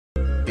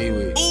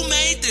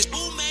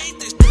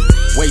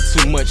Way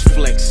too much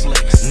flex,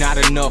 not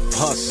enough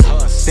hustle.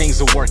 Things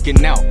are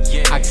working out,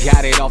 I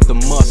got it off the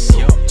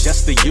muscle.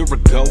 Just a year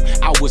ago,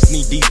 I was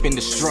knee deep in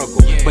the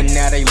struggle, but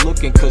now they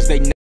looking cause they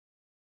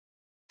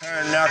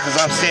Turning out cause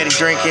I'm steady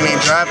drinking and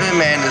driving,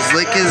 man. This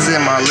liquor's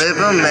in my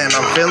liver, man.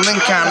 I'm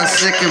feeling kinda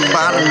sick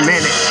about a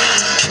minute.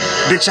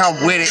 Bitch,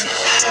 I'm with it.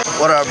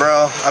 What up,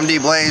 bro? I'm D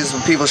Blaze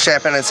with People's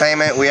Champ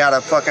Entertainment. We out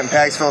of fucking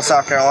Paxville,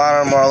 South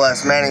Carolina, more or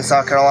less Manning,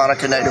 South Carolina,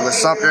 connected with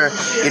Sumter.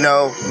 You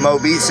know, Mo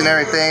Beats and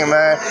everything,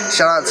 man.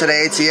 Shout out to the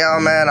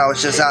ATL, man. I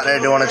was just out there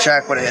doing a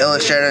track with an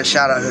illustrator.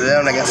 Shout out to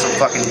them. They got some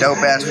fucking dope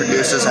ass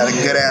producers. Had a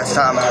good ass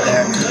time out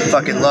there.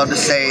 Fucking love the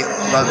state,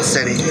 love the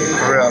city,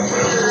 for real.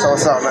 So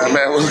what's up, man?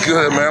 Man, what's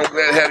good, man? I'm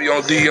glad to have you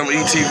on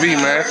DMETV,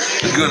 man.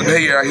 It's good to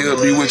be here out here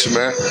to be with you,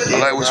 man.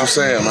 I like what you're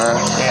saying, man.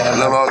 I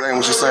love all things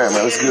what you're saying,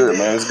 man. It's good,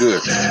 man. It's good.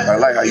 I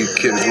like how you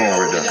keep it going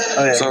right there.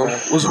 Oh, yeah, so, man.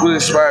 what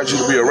inspired you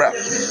to be a rapper?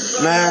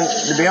 Man,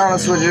 to be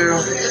honest with you,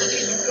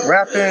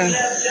 rapping,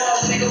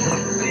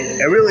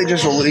 it really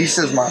just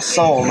releases my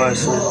soul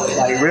mostly.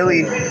 Like,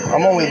 really,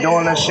 I'm only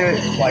doing this shit.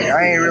 Like,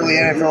 I ain't really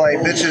in it for, like,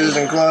 bitches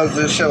and clubs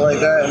and shit like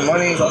that and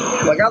money.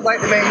 Like, I'd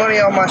like to make money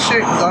on my shit,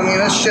 because, I mean,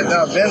 that's shit that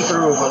I've been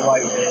through, but,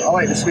 like, I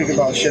like to speak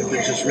about shit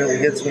that just really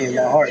hits me in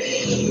my heart.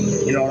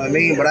 You know what I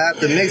mean? But I have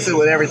to mix it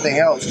with everything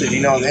else, because,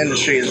 you know, the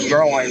industry is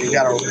growing. You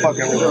got a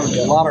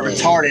lot of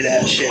retarded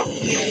ass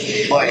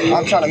shit. But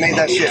I'm trying to make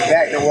that shit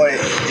back to what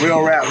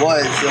real rap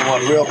was and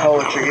what real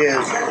poetry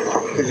is.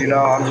 Because, you know,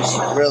 I'm just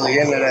really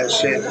into that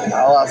shit.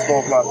 I lost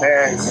both my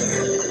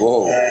parents.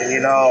 Whoa. And, you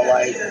know,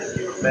 like,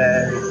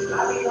 man,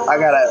 I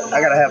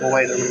gotta have a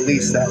way to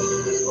release that.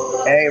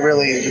 It ain't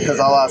really because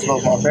I lost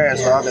both my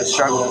parents, but I've been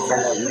struggling from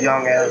a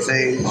young ass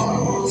age,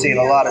 seeing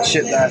a lot of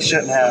shit that I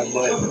shouldn't have,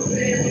 but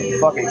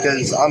fuck it,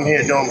 because I'm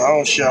here doing my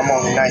own shit. I'm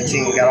only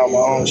 19, got all my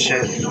own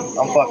shit.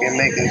 I'm fucking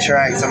making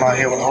tracks. I'm out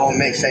here with a whole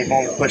mixtape,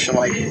 only pushing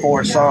like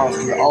 4 songs,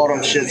 because all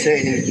them shit's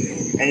hitting.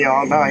 And yo,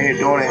 I'm out here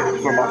doing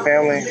it for my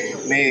family,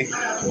 me,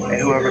 and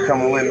whoever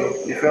coming with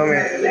me. You feel me?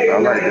 I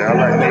like that. I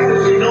like that.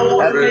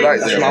 I really like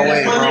that. That's my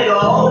way, bro.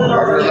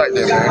 I really like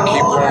that, man.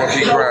 Keep going,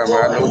 keep grinding,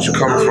 man. I know what you're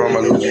coming from.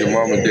 I know your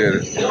mom and daddy.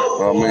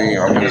 I mean,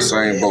 I'm in the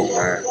same boat,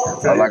 man.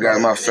 All I got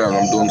in my family,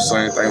 I'm doing the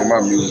same thing with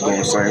my music, doing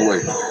the same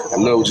way. I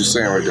love what you're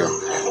saying right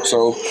there.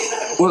 So,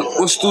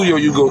 what studio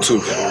you go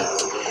to?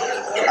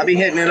 I be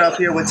hitting it up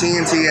here with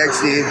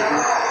TNTXD,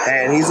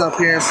 and he's up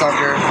here in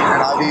Sumter,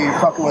 and I be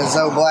fucking with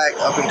Zoe Black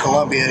up in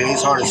Columbia, and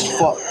he's hard as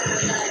fuck.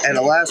 And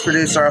the last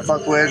producer I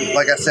fuck with,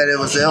 like I said, it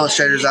was the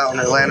Illustrators out in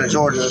Atlanta,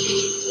 Georgia.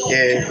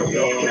 Yeah,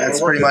 that's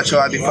pretty much who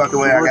I be fucking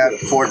with. I got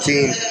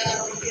 14.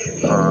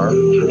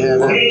 Yeah,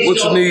 man.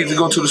 What you need to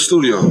go to the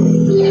studio?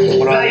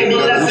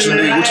 What you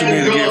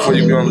need to get before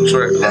you be on the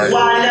track? Like,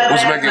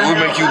 what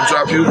make you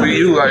drop you, be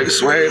you? Like,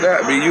 swag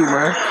that, be you,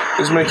 man.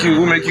 What make you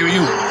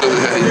you?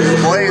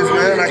 Blaze,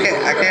 man.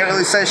 I can't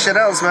really say shit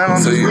else, man.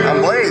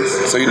 I'm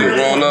Blaze. So you just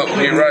roll up,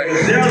 get right.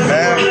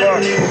 Man,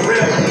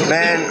 fuck.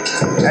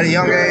 Man, at a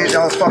young age,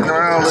 I was fucking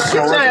around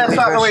listening to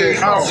shit.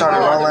 Started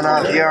rolling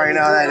up. You already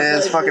know how that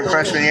is. Fucking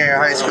freshman year in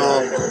high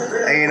school.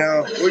 And you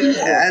know,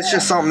 that's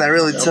just something that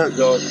really took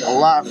a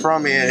lot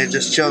from me, and it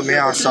just chilled me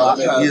out. So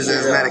I use it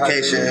as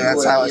medication, and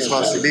that's how it's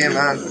supposed to be,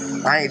 man.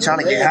 I ain't trying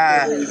to get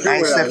high. I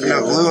ain't sniffing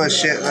no glue and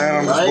shit, man.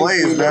 I'm just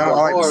Blaze, man. I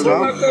like to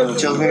smoke.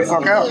 Chills me the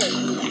fuck out.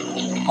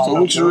 So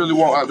what you really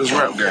want out this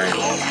rap game?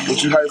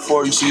 What you hype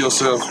for? You see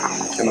yourself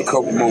in a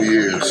couple more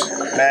years?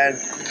 Man,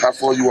 how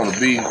far you want to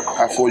be?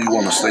 How far you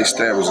want to stay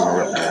established in the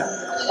rap game?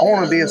 I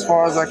want to be as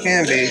far as I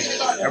can be.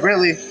 And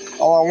really,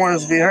 all I want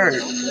is to be heard.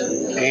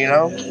 And, you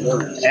know,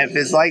 and if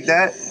it's like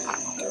that,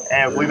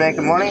 and if we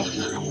making money,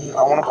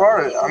 I want a part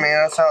of it. I mean,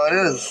 that's how it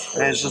is.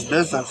 And it's just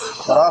business.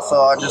 But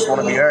also, I just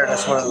want to be heard.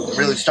 That's where it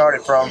really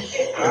started from,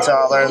 until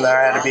I learned that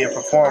I had to be a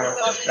performer.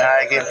 That I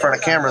had to get in front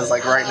of cameras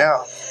like right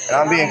now. And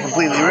I'm being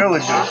completely real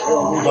with you.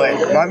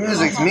 But my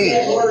music's me.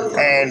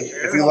 And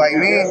if you like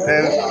me,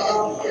 then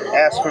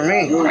ask for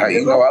me. Hey,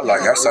 you know I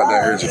sat there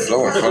and heard you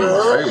flow in front of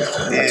my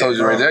face. I told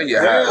you right there,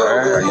 you're hot,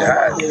 man. You're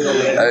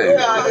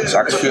hot. Hey, so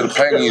I can feel the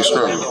pain in your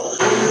struggle.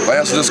 But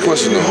answer this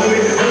question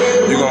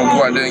though. You gonna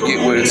go out there and get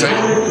what it takes?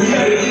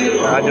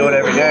 I do it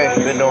every day.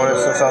 Been doing it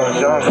since I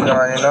was young, so you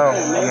already know.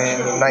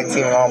 I mean,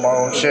 19 with all my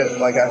own shit,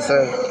 like I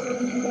said.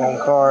 Own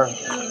car,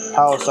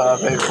 house I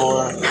pay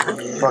for,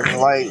 fucking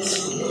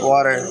lights,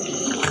 water.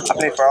 I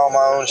pay for all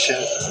my own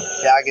shit.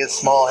 Yeah, I get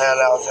small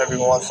handouts every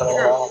once in a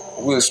while.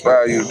 What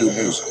inspired you to do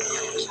music?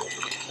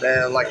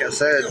 Man, like I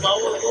said,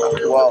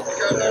 well,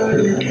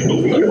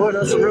 you want to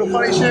know some real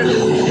funny shit?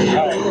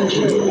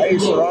 I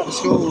used to rap to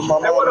school with my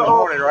mom in the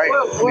morning, right?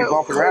 We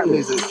bumping rap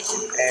music.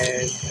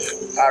 And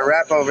I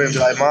rap over it and be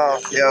like, Mom,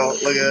 yo,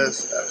 look at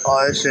this,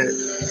 all this shit.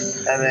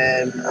 And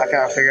then I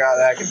kind of figured out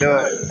that I could do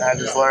it. I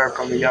just learned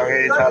from a young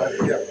age how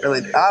to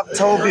really, I've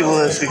told people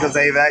this because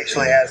they've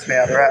actually asked me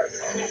how to rap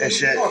and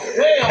shit.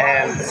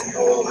 And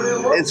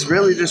it's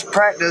really just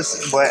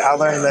practice, but I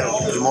learned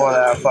that the more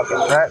that I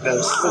fucking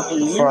practice,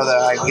 the further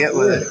I get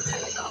with it.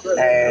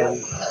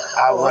 And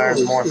I've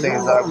learned more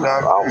things that I've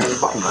done,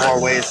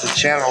 more ways to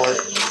channel it.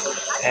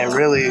 And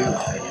really,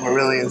 what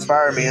really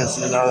inspired me is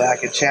to know that I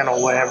could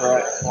channel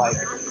whatever like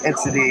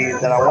entity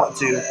that I want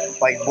to,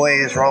 like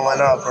Blaze rolling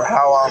up, or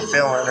how I'm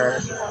feeling, or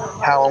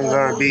how I'm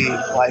gonna be.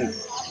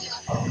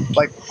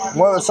 Like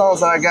one of the songs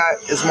that I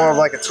got is more of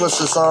like a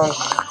twisted song,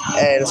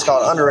 and it's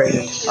called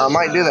Underrated. I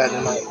might do that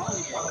tonight.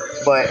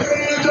 But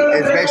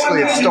it's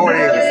basically a story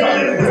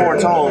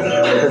foretold,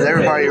 because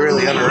everybody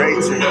really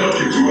underrates it.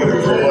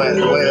 But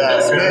the way that I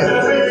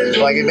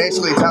spit, like it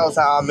basically tells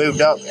how I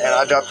moved up, and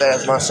I dropped that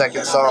as my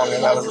second song,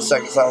 and that was the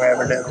second song I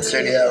ever did in the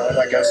studio. And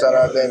like I said,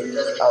 I've been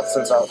out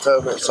since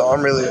October, so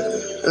I'm really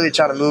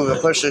trying to move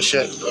and push this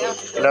shit,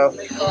 you know?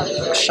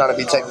 Just trying to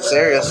be taken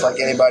serious like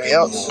anybody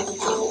else.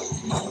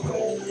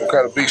 What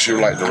kind of beats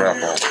you like to rap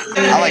on?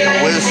 I like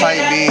a Wiz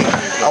type beat,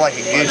 I like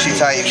a Gucci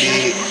type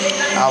beat,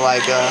 I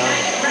like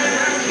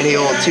any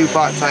old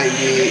Tupac type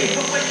beat.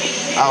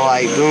 I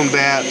like boom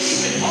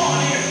baps,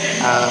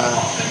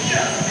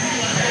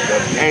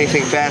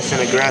 anything fast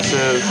and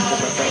aggressive,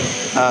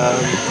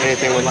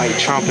 anything with like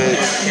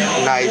trumpets,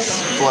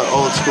 nice flow,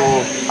 old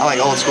school. I like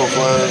old school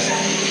flows.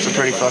 It's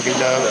pretty fucking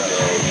dope.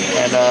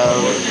 And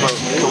but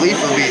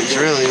Khalifa beats,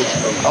 really,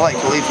 I like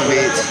Khalifa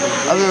beats.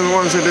 Other than the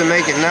ones they've been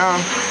making now,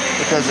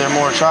 because they're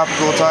more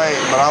tropical type.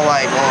 But I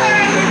like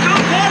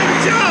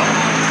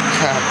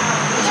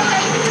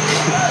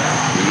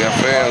You got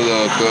fan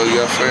love, cuz.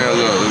 You got fan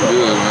love. It's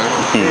good, man.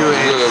 It's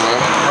good, man.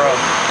 Bro,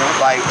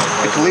 like,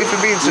 the Khalifa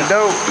beats are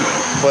dope,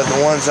 but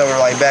the ones that were,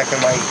 like, back in,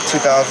 like,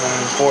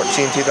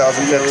 2014,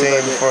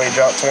 2015, before he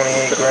dropped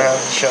 28 grams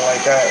and shit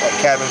like that, like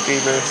Cabin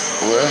Fever.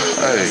 Well,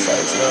 hey,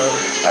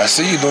 I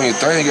see you doing your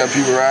thing. You got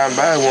people riding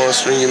by who want to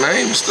string your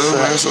name and stuff,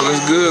 man, so that's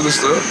good and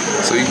stuff.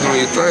 So you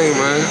doing your thing,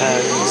 man.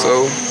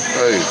 So,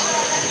 hey.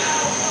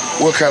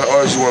 What kind of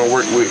artists you want to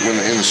work with in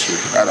the industry?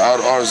 Out of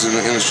all the artists in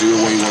the industry,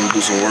 what one you want to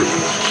do some work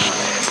with?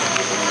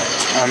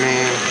 I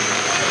mean,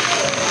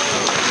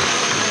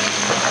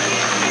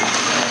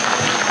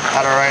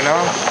 out of right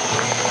now,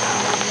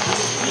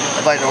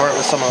 I'd like to work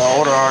with some of the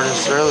older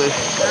artists, really.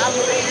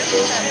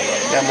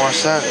 Got more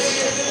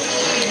sense.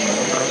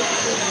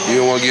 You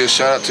don't want to give a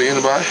shout out to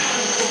anybody?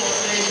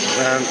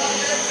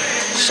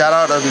 Shout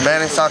out to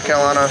Manning, South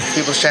Carolina,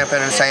 People's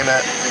Champion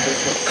Entertainment.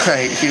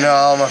 You know,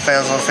 all my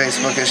fans on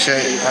Facebook and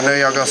shit. I know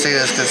y'all gonna see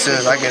this, because as soon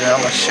as I get it, I'm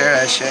gonna share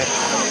that shit.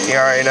 You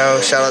already know.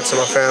 Shout out to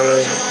my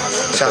family.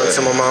 Shout out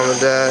to my mom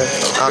and dad.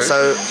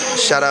 Also,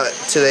 shout out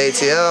to the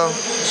ATL.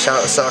 Shout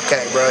out to South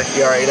Cat, bro.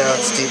 You already know.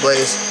 Steve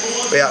Blaze.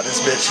 We out this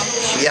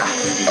bitch. Yeah.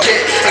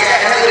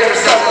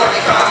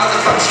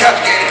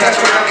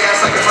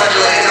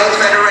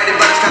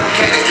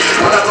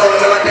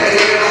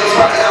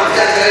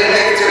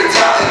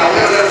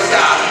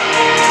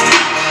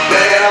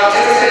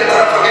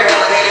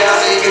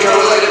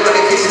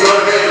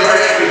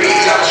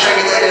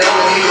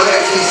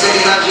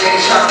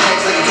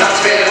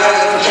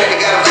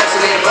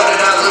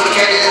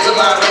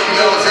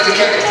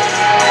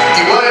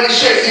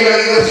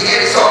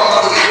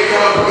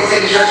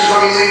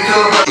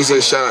 You say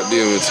shout out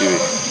DMETV.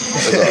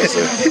 That's all I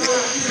say.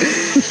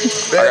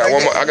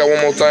 I got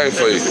one more thing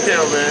for you.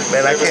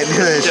 Man, I can't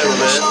do that shit,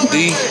 man.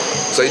 D.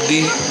 Say D.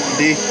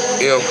 D.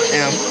 M.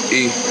 M.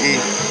 E.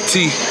 E.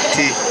 T.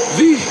 T.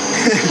 V.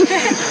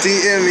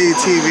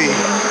 DMETV.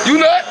 You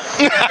nut?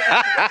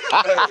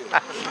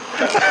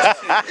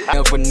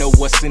 Never know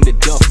what's in the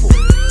duffel.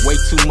 Way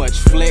too much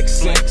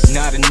flex,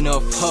 not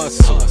enough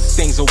hustle.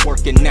 Things are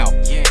working out,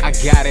 I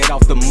got it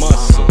off the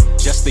muscle.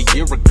 Just a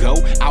year ago,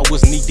 I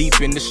was knee deep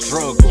in the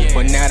struggle,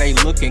 but now they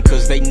looking,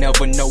 cause they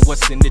never know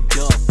what's in the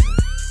duffel.